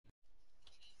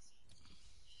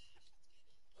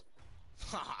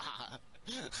Oh,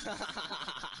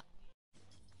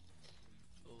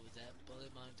 that bully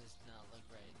monk does not look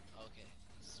right. Okay,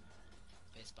 he's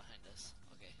face behind us.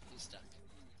 Okay, he's stuck.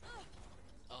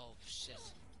 Oh, shit.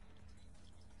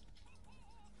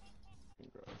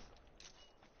 Gross.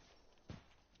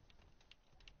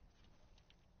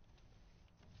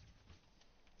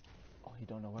 Oh, you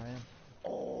don't know where I am?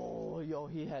 Oh, yo,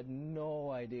 he had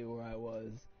no idea where I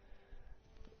was.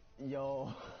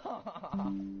 Yo.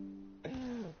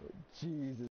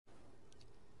 Jesus.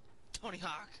 Tony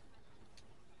Hawk.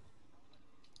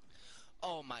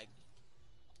 Oh my.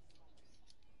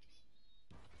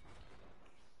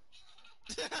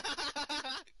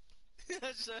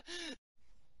 What's on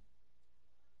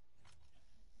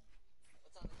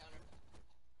the counter?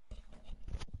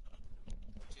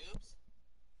 Tubes?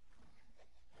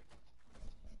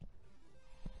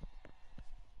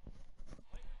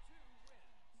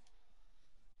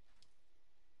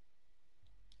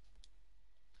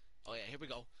 Oh yeah, here we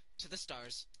go. To the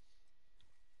stars.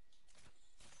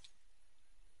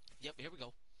 Yep, here we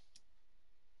go.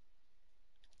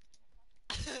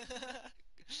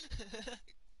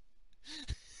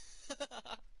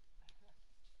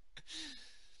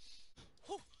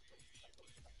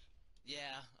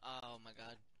 Yeah, oh my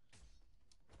god.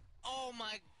 Oh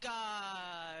my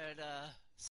god!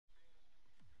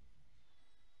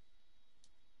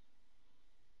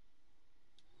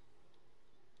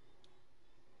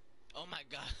 Oh my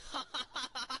god.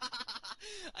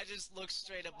 I just looked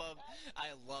straight above. I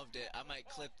loved it. I might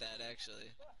clip that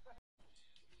actually.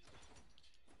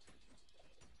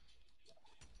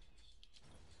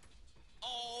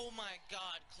 Oh my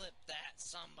god, clip that,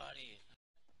 somebody.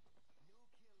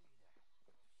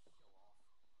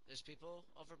 There's people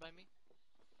over by me?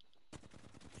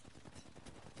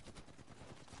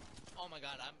 Oh my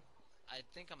god, I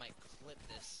think I might clip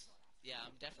this. Yeah,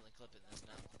 I'm definitely clipping this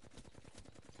now.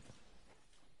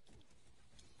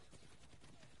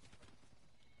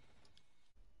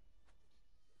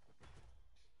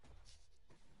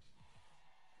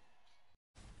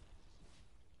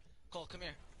 Cole, come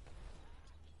here.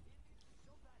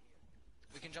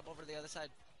 We can jump over to the other side.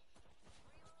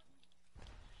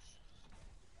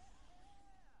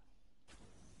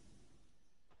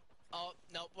 Oh,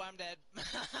 nope, I'm dead.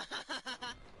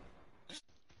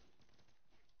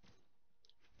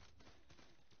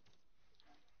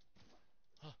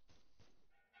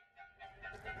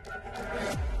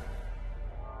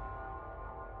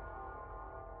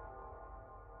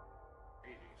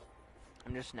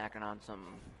 I'm just snacking on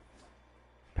some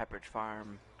Pepperidge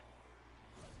Farm.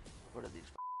 What are these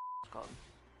called?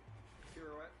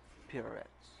 Pirouettes.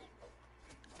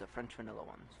 The French vanilla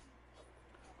ones.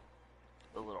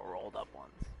 The little rolled up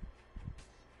ones.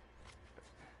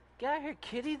 Get out of here,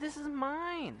 kitty! This is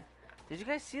mine! Did you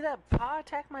guys see that paw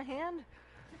attack my hand?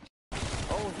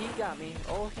 Oh, he got me.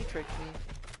 Oh, he tricked me.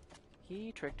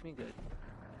 He tricked me good.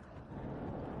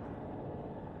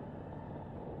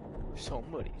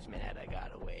 Somebody's mad I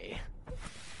got away.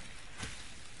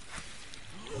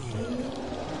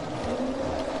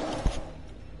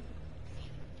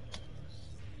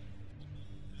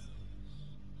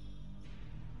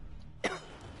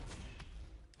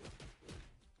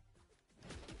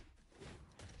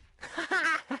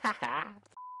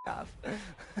 Off.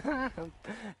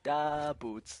 Da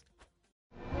boots.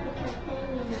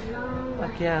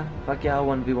 Fuck yeah,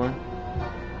 1v1.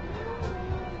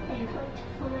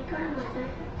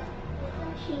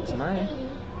 It's mine.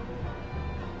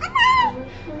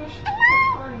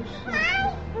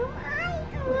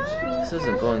 This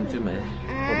isn't going through my.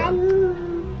 Hold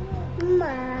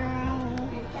on.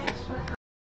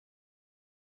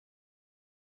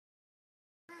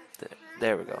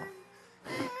 There we go.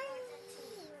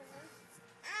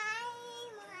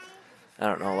 I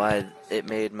don't know why it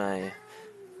made my.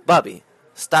 Bobby,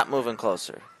 stop moving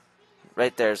closer.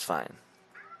 Right there is fine.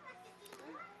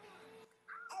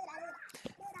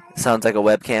 Sounds like a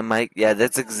webcam mic. Yeah,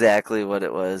 that's exactly what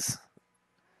it was.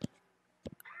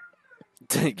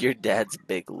 Your dad's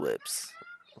big lips.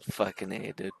 Fucking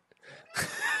A, dude.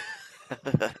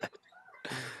 Alright,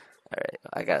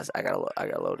 I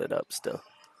gotta load it up still.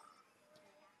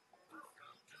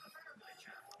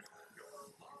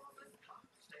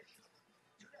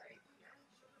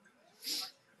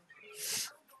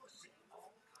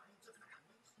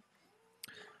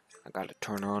 I gotta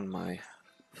turn on my.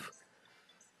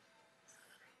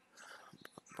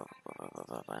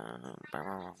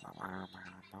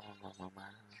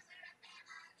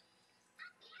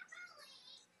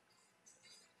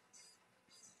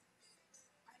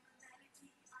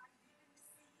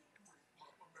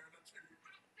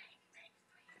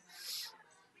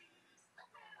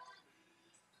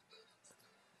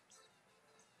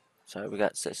 Sorry, we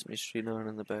got Sesame Street on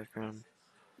in the background.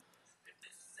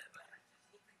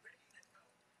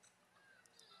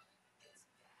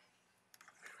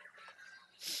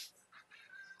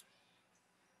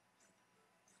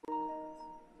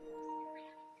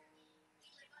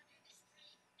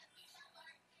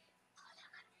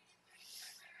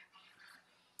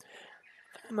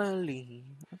 Family,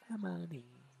 family.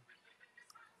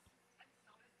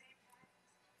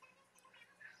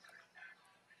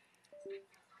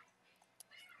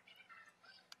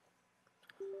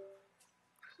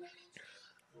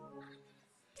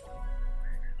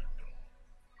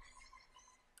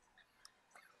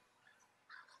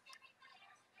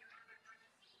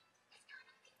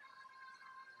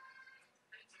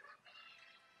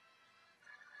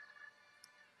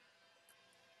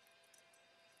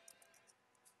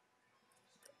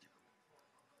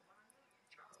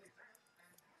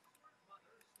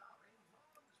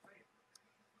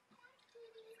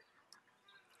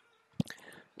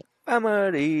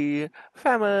 Family,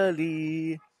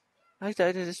 family. I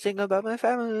started to sing about my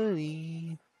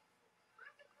family.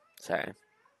 Sorry,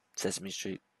 Sesame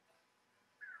Street.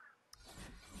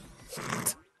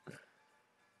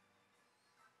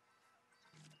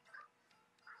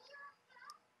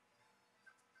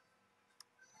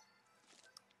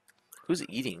 Who's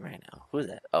eating right now? Who is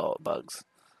that? Oh, Bugs.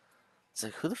 It's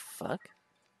like, who the fuck?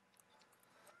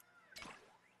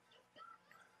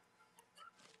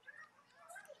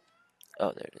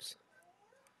 Oh, there it is.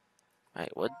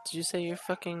 Alright, what did you say your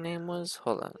fucking name was?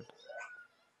 Hold on.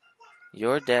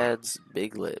 Your dad's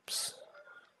big lips.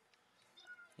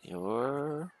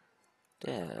 Your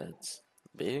dad's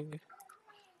big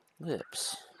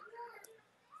lips.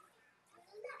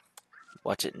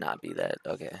 Watch it not be that.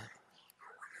 Okay.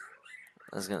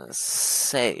 I was gonna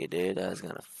say, dude. I was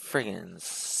gonna friggin'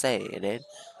 say, dude.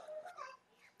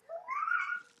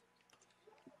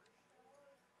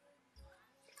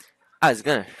 I was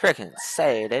gonna frickin'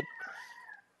 say, dude.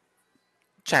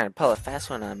 Trying to pull a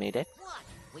fast one on me, dude. What?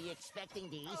 Were you expecting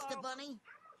the Easter Bunny?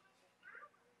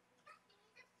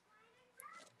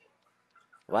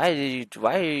 Why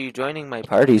are you joining my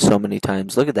party so many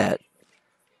times? Look at that.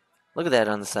 Look at that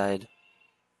on the side.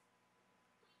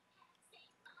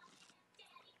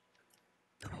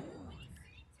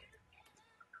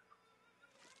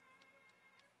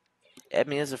 Add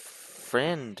me as a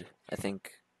friend, I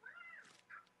think.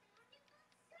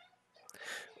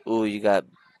 Ooh, you got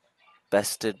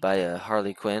bested by a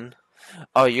Harley Quinn.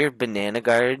 Oh, you're Banana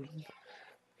Guard?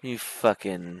 You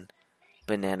fucking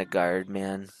Banana Guard,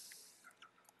 man.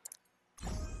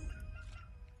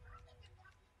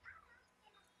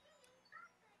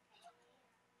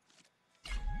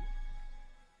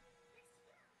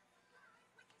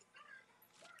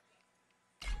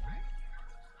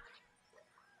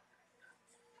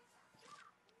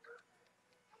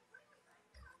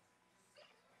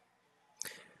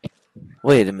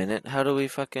 Wait a minute, how do we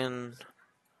 1v1?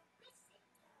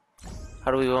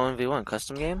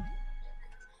 Custom game?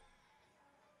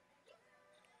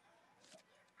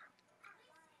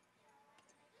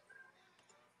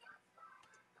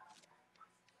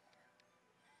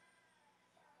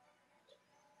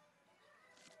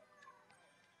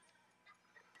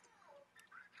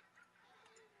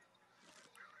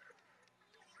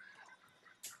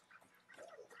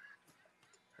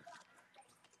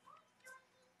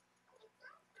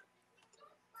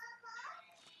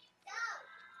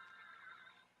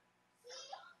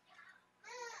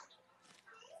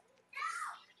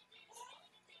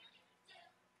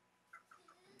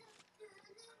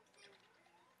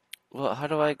 Well, how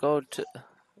do I go to...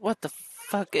 What the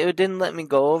fuck? It didn't let me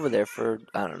go over there for...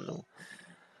 I don't know.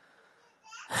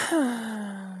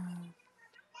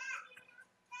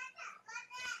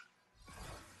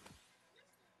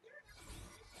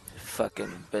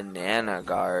 Fucking Banana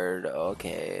Guard,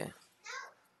 okay.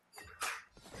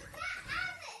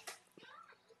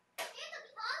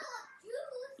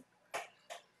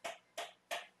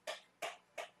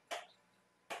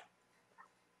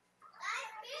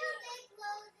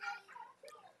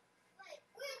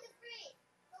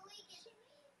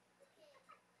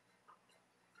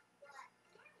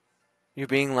 You're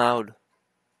being loud.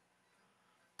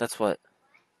 That's what.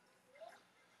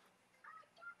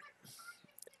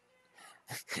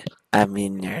 I'm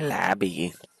in your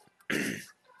lobby.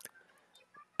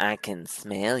 I can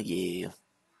smell you.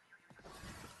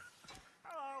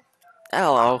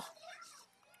 Hello.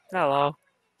 Hello.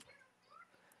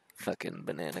 Fucking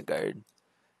Banana Guard.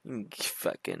 You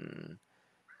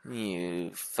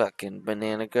fucking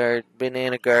Banana Guard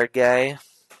guy.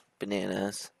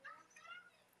 Bananas.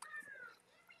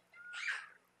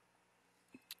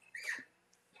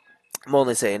 I'm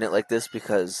only saying it like this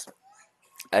because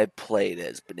I played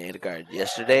as Banana Guard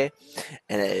yesterday,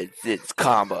 and it's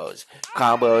combos,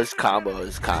 combos,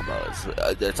 combos,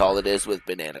 combos. That's all it is with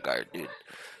Banana Guard, dude.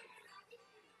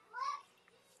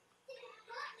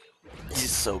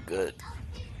 He's so good.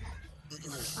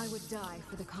 I would die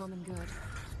for the common good.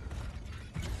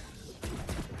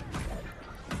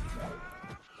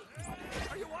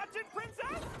 Are you watching,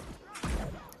 Princess?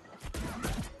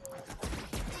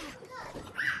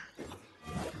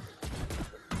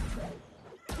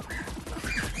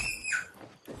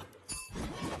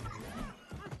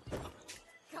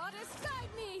 Goddess, guide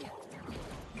me!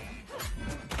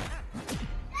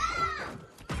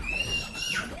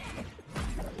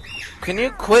 Can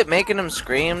you quit making him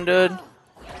scream, dude?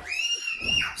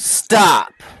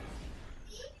 Stop!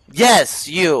 Yes,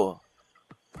 you!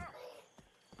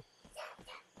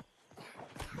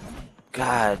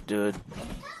 God, dude.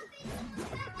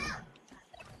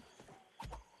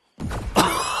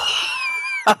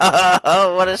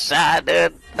 What a shot,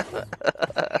 dude.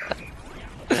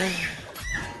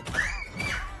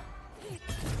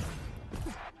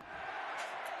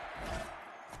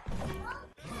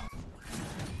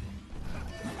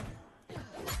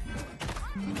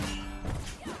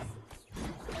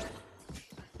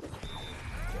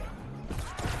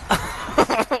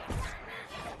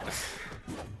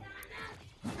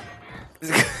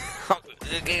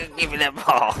 Give me that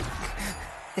ball.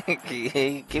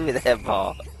 Give me that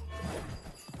ball.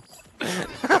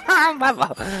 My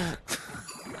ball.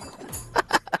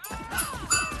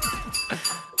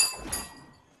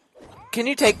 Can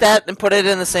you take that and put it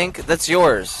in the sink? That's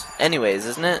yours. Anyways,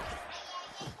 isn't it?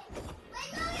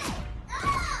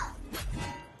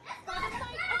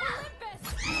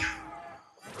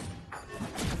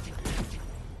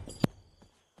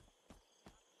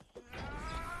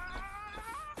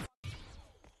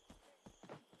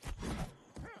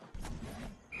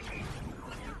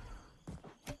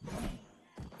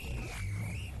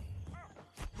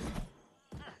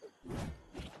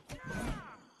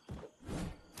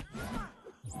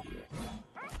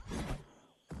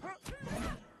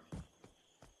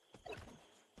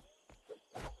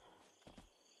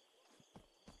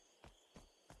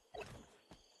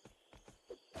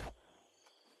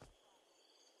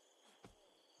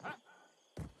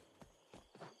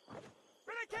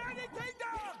 Candy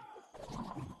Kingdom!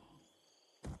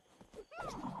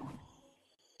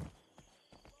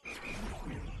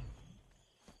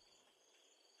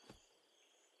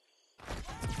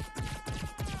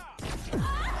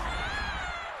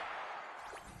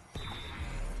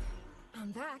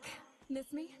 I'm back.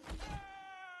 Miss me?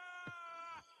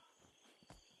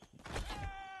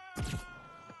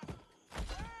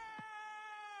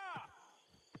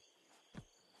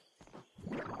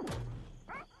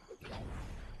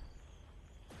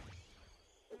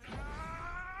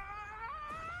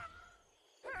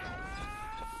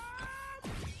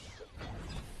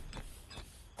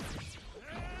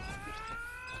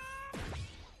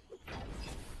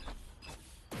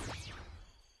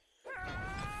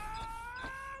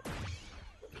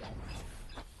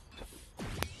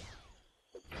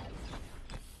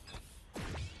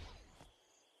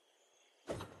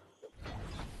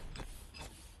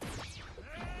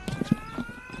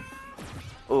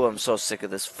 Oh, I'm so sick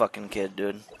of this fucking kid,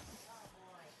 dude.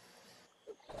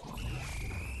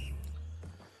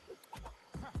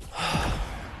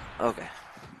 Okay.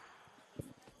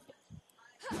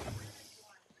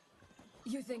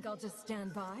 You think I'll just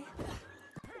stand by?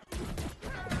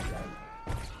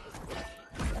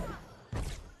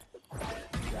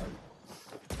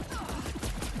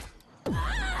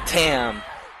 Damn.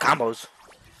 Combos.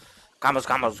 Combos,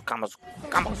 combos, combos,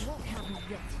 combos. Won't have me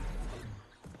yet.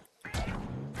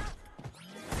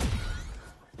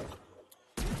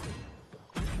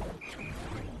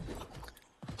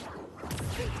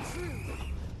 Speak true.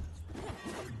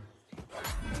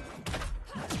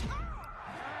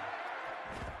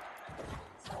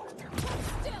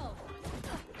 Still.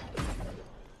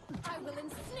 I will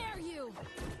ensnare you.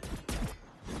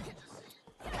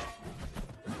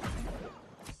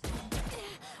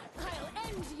 I'll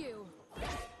end you.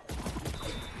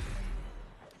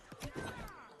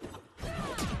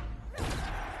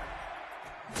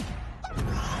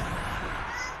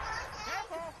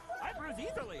 Careful! I bruise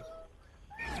easily.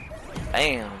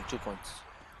 Bam, 2 points.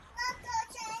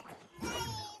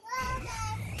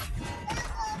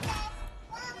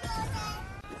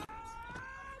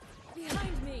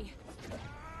 Behind me.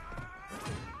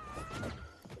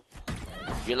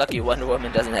 You're lucky Wonder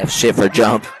Woman doesn't have shit for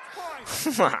jump.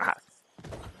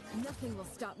 Nothing will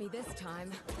stop me this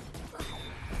time.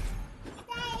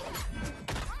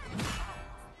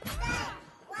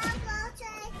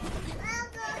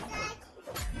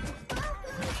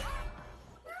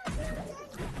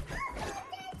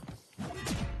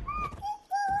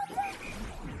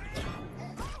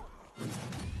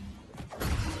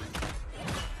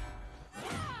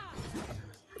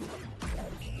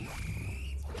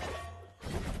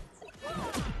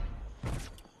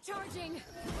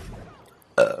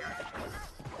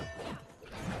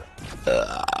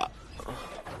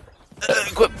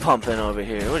 Quit pumping over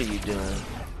here. What are you doing?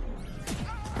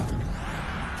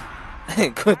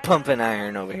 Quit pumping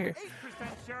iron over here.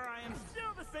 8% sure I am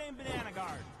still the same banana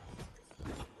guard.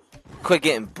 Quit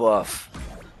getting buff.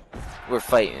 We're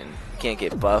fighting. Can't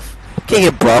get buff. Can't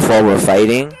get buff while we're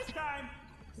fighting.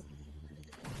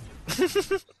 This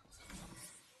time,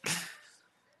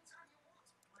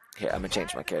 Here, I'm gonna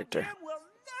change my character. you will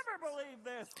never believe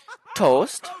this.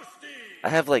 Toast. I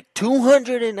have like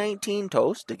 219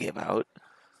 toast to give out.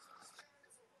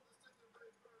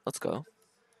 Let's go.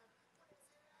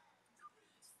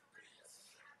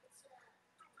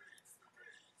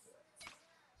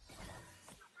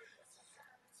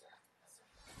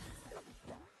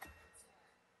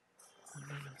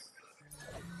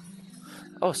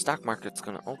 Oh, stock market's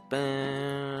gonna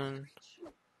open.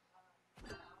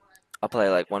 I'll play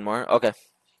like one more. Okay.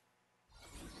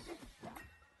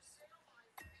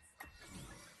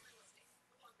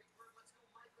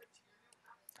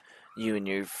 You and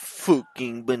your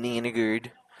fucking banana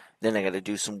gourd. Then I gotta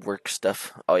do some work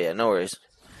stuff. Oh yeah, no worries.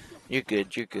 You're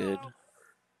good, you're good.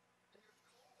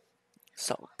 It's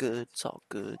all good, it's all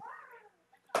good.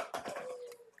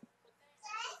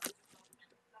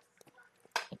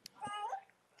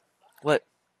 What?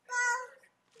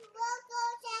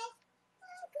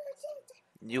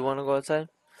 You wanna go outside?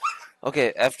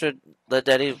 Okay, after let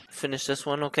Daddy finish this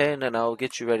one, okay? And then I'll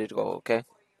get you ready to go, okay?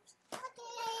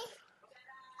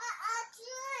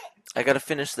 I gotta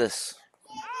finish this.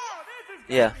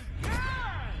 Yeah.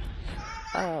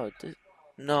 Oh,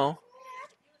 no.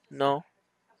 No.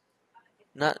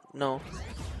 Not, no.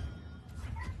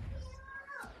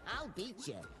 I'll beat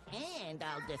you, and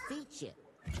I'll defeat you.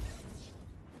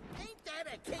 Ain't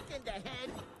that a kick in the head?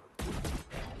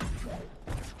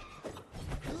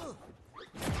 Ugh.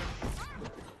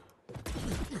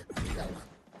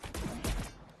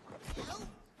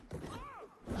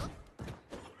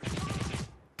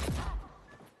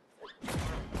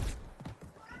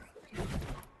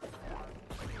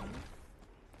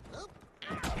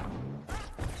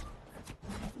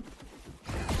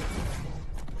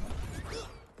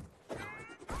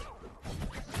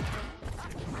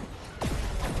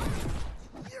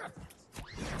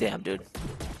 Damn, dude.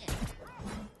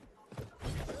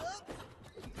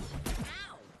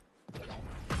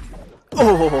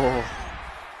 Oh,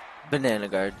 banana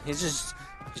guard. He's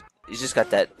just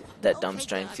got that dumb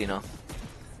strength, you know.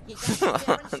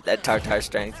 That tartar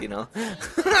strength, you know.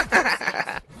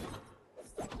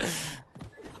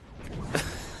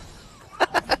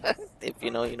 If you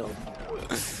know, you know.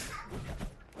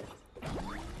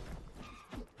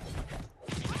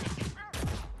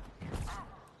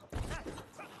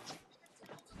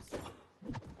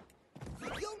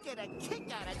 You'll get a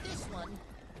kick out of this one.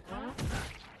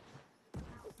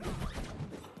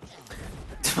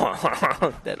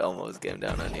 That almost came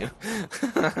down on you.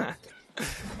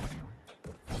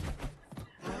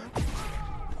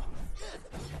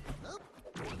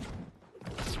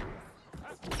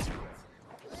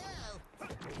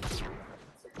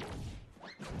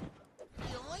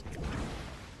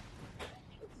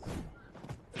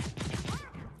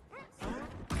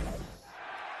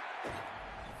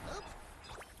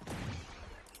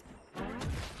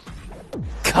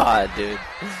 God, dude.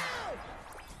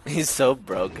 He's so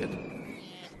broken.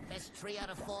 Best 3 out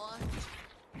of 4.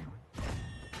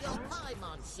 Your pie,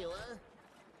 monsieur.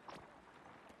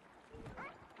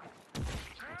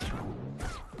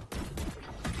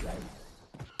 What?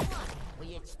 Were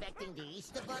you expecting the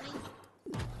Easter Bunny?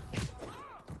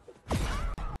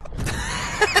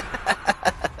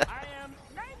 I am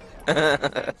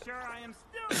 90% sure I am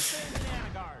still the same banana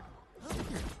guard.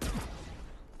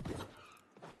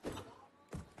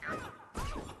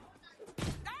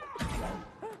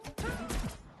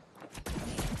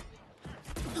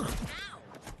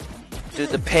 Dude,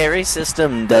 the parry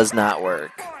system does not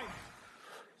work.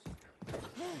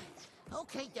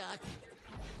 Okay, Duck.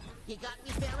 You got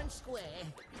me fair and square.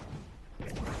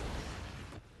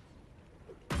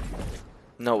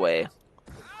 No way.